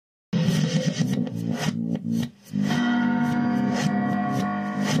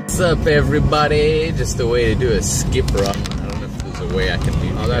What's up, everybody? Just a way to do a skip run. I don't know if there's a way I can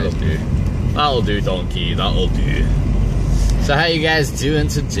do. Oh, that'll do. That'll do, donkey. That'll do. So how you guys doing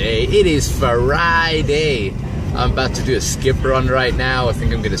today? It is Friday. I'm about to do a skip run right now. I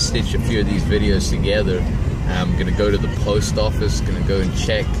think I'm gonna stitch a few of these videos together. I'm gonna go to the post office, gonna go and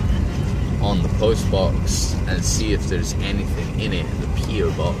check on the post box and see if there's anything in it, the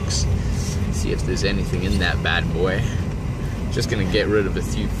PO box. See if there's anything in that bad boy. Just gonna get rid of a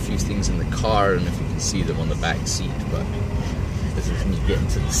few things in the car, and if you can see them on the back seat, but this is me getting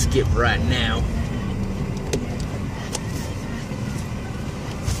to the skip right now.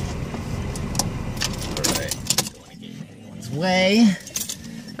 Alright, don't wanna get in anyone's way.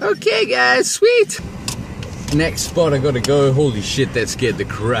 Okay guys, sweet! Next spot I gotta go. Holy shit, that scared the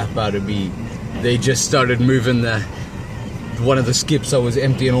crap out of me. They just started moving one of the skips I was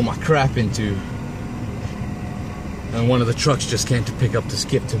emptying all my crap into. And one of the trucks just came to pick up the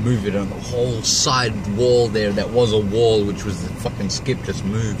skip to move it, on the whole side wall there that was a wall, which was the fucking skip, just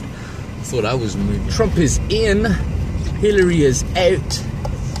moved. I thought I was moving. Trump is in, Hillary is out.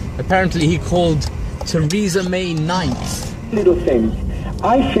 Apparently he called Theresa May ninth. Little things.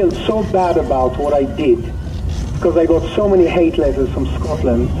 I felt so bad about what I did, because I got so many hate letters from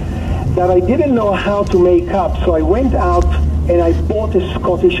Scotland, that I didn't know how to make up, so I went out and I bought a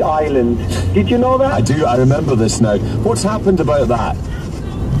Scottish island. Did you know that? I do, I remember this now. What's happened about that?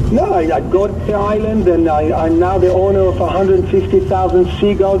 No, I got the island, and I'm now the owner of 150,000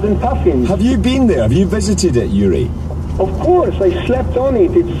 seagulls and puffins. Have you been there? Have you visited it, Uri? Of course, I slept on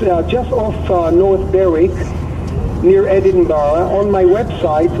it. It's just off North Berwick, near Edinburgh. On my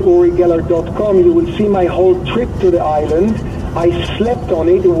website, urigeller.com, you will see my whole trip to the island. I slept on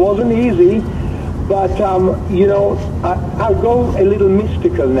it. It wasn't easy, but you know, I'll go a little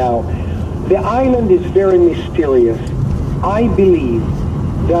mystical now. The island is very mysterious. I believe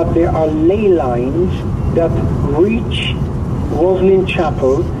that there are ley lines that reach Roslin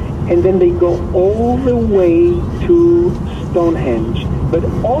Chapel, and then they go all the way to Stonehenge. But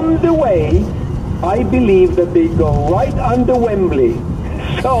on the way, I believe that they go right under Wembley.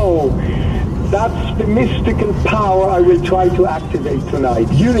 So that's the mystical power I will try to activate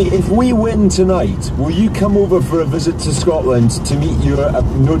tonight. Uri, if we win tonight, will you come over for a visit to Scotland to meet your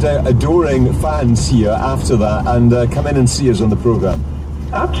no doubt adoring fans here after that, and come in and see us on the programme?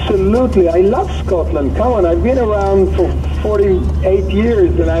 Absolutely. I love Scotland. Come on, I've been around for 48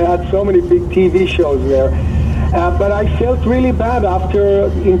 years, and I had so many big TV shows there. But I felt really bad after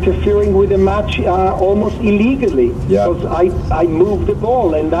interfering with the match almost illegally. Yeah. Because I moved the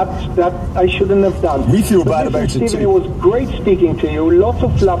ball, and that I shouldn't have done. We feel bad about it too. It was great speaking to you. Lots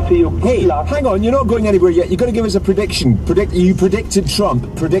of love to you. Hey, hang on, you're not going anywhere yet. You've got to give us a prediction. You predicted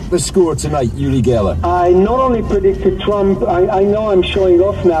Trump. Predict the score tonight, Uri Geller. I not only predicted Trump, I know I'm showing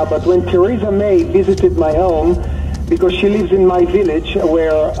off now, but when Theresa May visited my home, because she lives in my village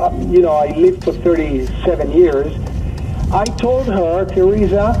where, you know, I lived for 37 years. I told her,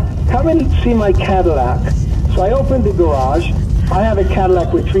 Theresa, come and see my Cadillac. So I opened the garage. I have a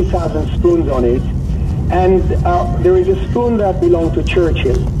Cadillac with 3,000 spoons on it. And there is a spoon that belonged to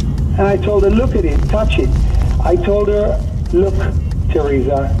Churchill. And I told her, look at it, touch it. I told her, look,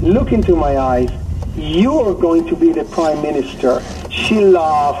 Theresa, look into my eyes. You're going to be the Prime Minister. She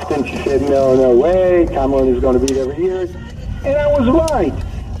laughed and she said, no way, Cameron is going to be there for years. And I was right.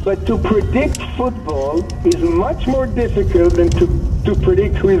 But to predict football is much more difficult than to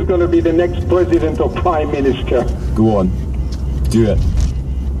predict who is going to be the next president or Prime Minister. Go on. Do it.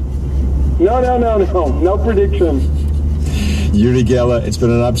 No prediction. Uri Geller, it's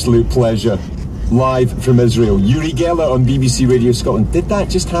been an absolute pleasure. Live from Israel. Uri Geller on BBC Radio Scotland. Did that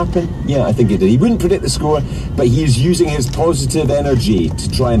just happen? Yeah, I think it did. He wouldn't predict the score, but he is using his positive energy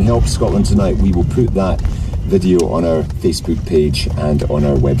to try and help Scotland tonight. We will put that video on our Facebook page and on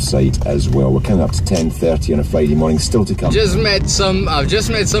our website as well. We're coming up to 10:30 on a Friday morning. Still to come. I've just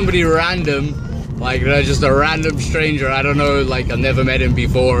met somebody random, like just a random stranger. I don't know, like I've never met him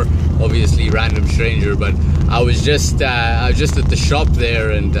before. Obviously, random stranger, but I was just at the shop there,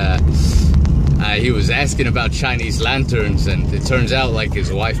 and he was asking about Chinese lanterns, and it turns out like his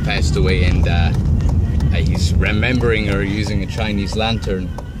wife passed away, and he's remembering her using a Chinese lantern,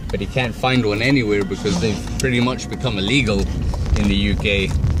 but he can't find one anywhere because they've pretty much become illegal in the UK.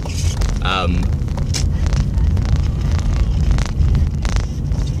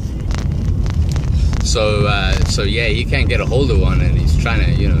 So yeah, he can't get a hold of one, and he's trying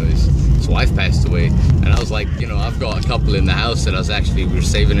to, you know, his wife passed away, and I was like, you know, I've got a couple in the house that we're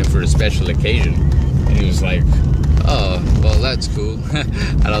saving it for a special occasion, and he was like, oh, well, that's cool.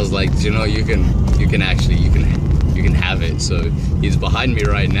 And I was like, you know, you can have it. So he's behind me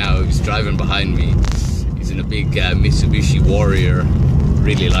right now. He's driving behind me. He's in a big Mitsubishi Warrior.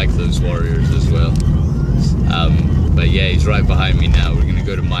 Really like those Warriors as well. But yeah, he's right behind me now. We're gonna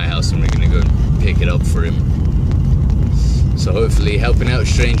go to my house and we're gonna go pick it up for him. So hopefully helping out a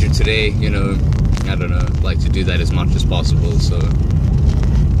stranger today, you know, I don't know, like to do that as much as possible. So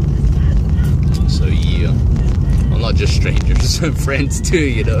yeah. Well, not just strangers, friends too,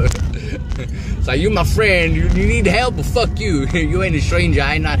 you know. It's like, you my friend, you need help, well fuck you. You ain't a stranger,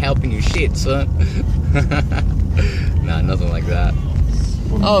 I ain't not helping you shit, son. Nah, nothing like that.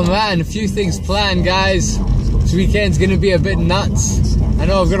 Oh man, a few things planned, guys. This weekend's gonna be a bit nuts. I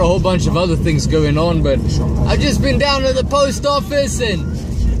know I've got a whole bunch of other things going on, but I've just been down to the post office and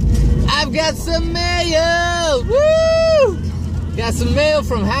I've got some mail! Woo! Got some mail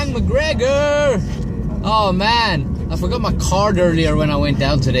from Hank McGregor. Oh man, I forgot my card earlier when I went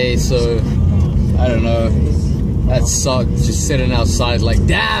down today, so I don't know. That sucked, just sitting outside like,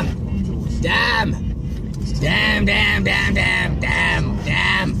 damn!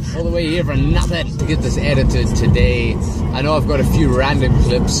 All the way here for nothing to get this edited today. I know I've got a few random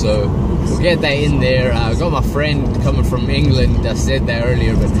clips, so we'll get that in there. I got my friend coming from England. I said that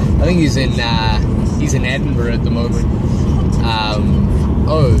earlier, but I think he's in Edinburgh at the moment.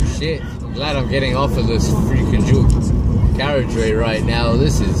 Oh shit! I'm glad I'm getting off of this freaking dual carriageway right now.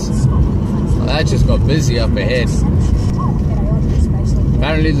 That just got busy up ahead.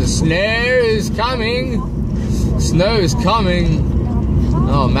 Apparently the snow is coming. Snow is coming.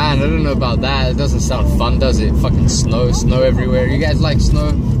 Oh man, I don't know about that. It doesn't sound fun, does it? Fucking snow everywhere. You guys like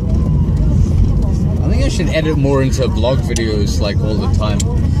snow? I think I should edit more into vlog videos like all the time.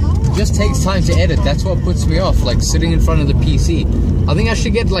 It just takes time to edit. That's what puts me off, like sitting in front of the PC. I think I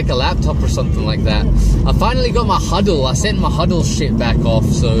should get like a laptop or something like that. I finally got my Huddle. I sent my Huddle shit back off.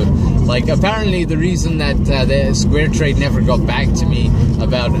 So like apparently the reason that the Square Trade never got back to me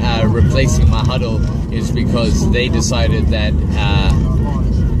about replacing my Huddle is because they decided that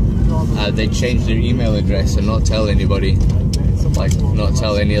they changed their email address and not tell anybody, like not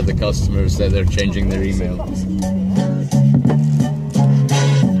tell any of the customers that they're changing their email.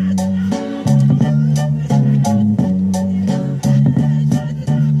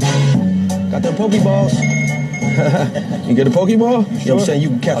 Got them Pokeballs. You get a Pokeball? You know what I'm saying? You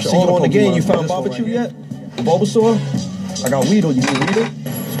can capture all the on the game. You found barbecue yet? Bulbasaur? I got Weedle. You need Weedle?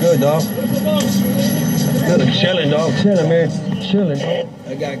 It's good, dog. It's good. I'm chilling, dog. Chilling, man. Chilling.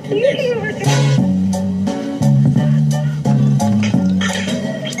 I got connection.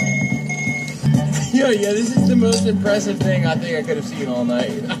 Yeah, this is the most impressive thing I think I could have seen all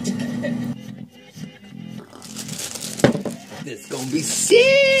night. This is gonna be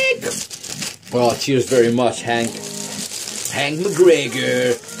sick! Well, cheers very much, Hank. Hank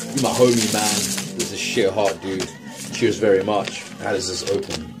McGregor. You're my homie, man. This is shit hot, dude. Cheers very much. How does this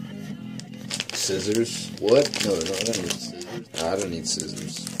open? Scissors? What? No, I don't need scissors. No, I don't need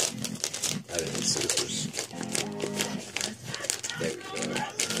scissors. I don't need scissors. There we go.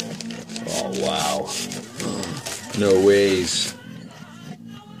 Oh, wow. No ways.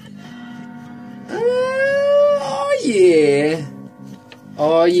 Oh, yeah.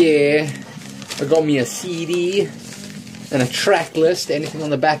 Oh, yeah. I got me a CD and a track list. Anything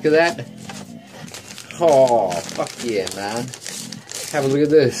on the back of that? Oh, fuck yeah, man. Have a look at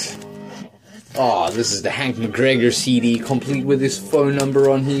this. Oh, this is the Hank McGregor CD, complete with his phone number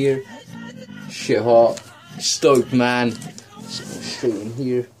on here. Shit hot. Stoked, man. Just straight in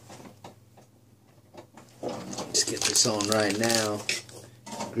here. Let's get this on right now.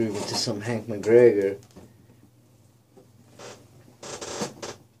 Grooving to some Hank McGregor.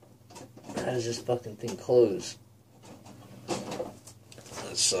 How does this fucking thing close?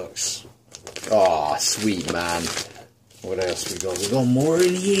 That sucks. Aw, oh, sweet, man. What else we got? We got more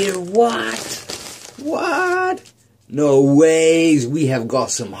in here. What? What? No ways. We have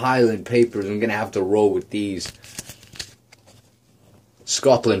got some Highland papers. I'm gonna have to roll with these.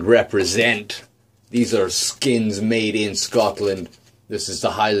 Scotland represent. These are skins made in Scotland. This is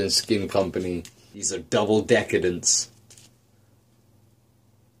the Highland Skin Company. These are double decadence.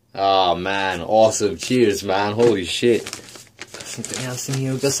 Oh man, awesome. Cheers, man. Holy shit. Got something else in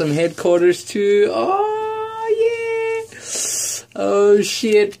here. We got some headquarters too. Oh yeah. Oh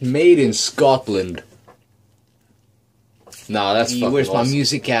shit. Made in Scotland. Nah, that's fucking Where's awesome. My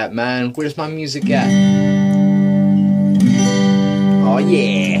music at, man? Where's my music at? Oh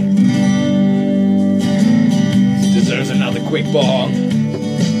yeah. Deserves another quick bong.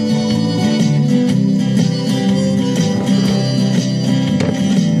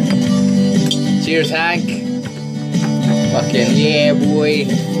 Cheers, Hank. Fucking yeah, boy.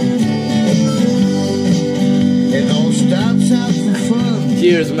 It all starts out for fun.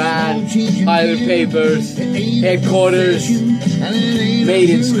 Cheers, man. Highland Papers, headquarters, made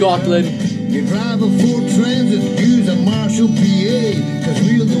in Scotland. You drive a Ford Transit, use a Marshall PA, 'cause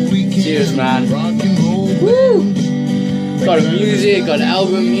we're the weekend. Cheers, man. Rock and roll. Woo! Got a music, got an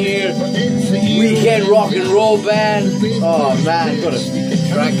album here. Weekend rock and roll band. Oh man, got a speaking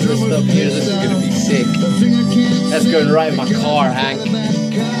track list up here. This is gonna be sick. That's going right in my car, Hank. And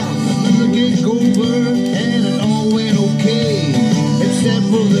it all went okay, except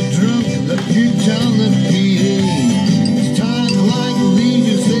for the drunk that puked on the PA. It's time like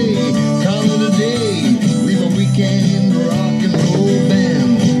leisure say, call it a day. We're a weekend rock and roll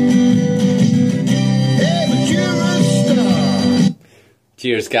band. Hey, but you're a star.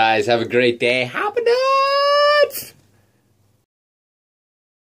 Cheers, guys. Have a great day.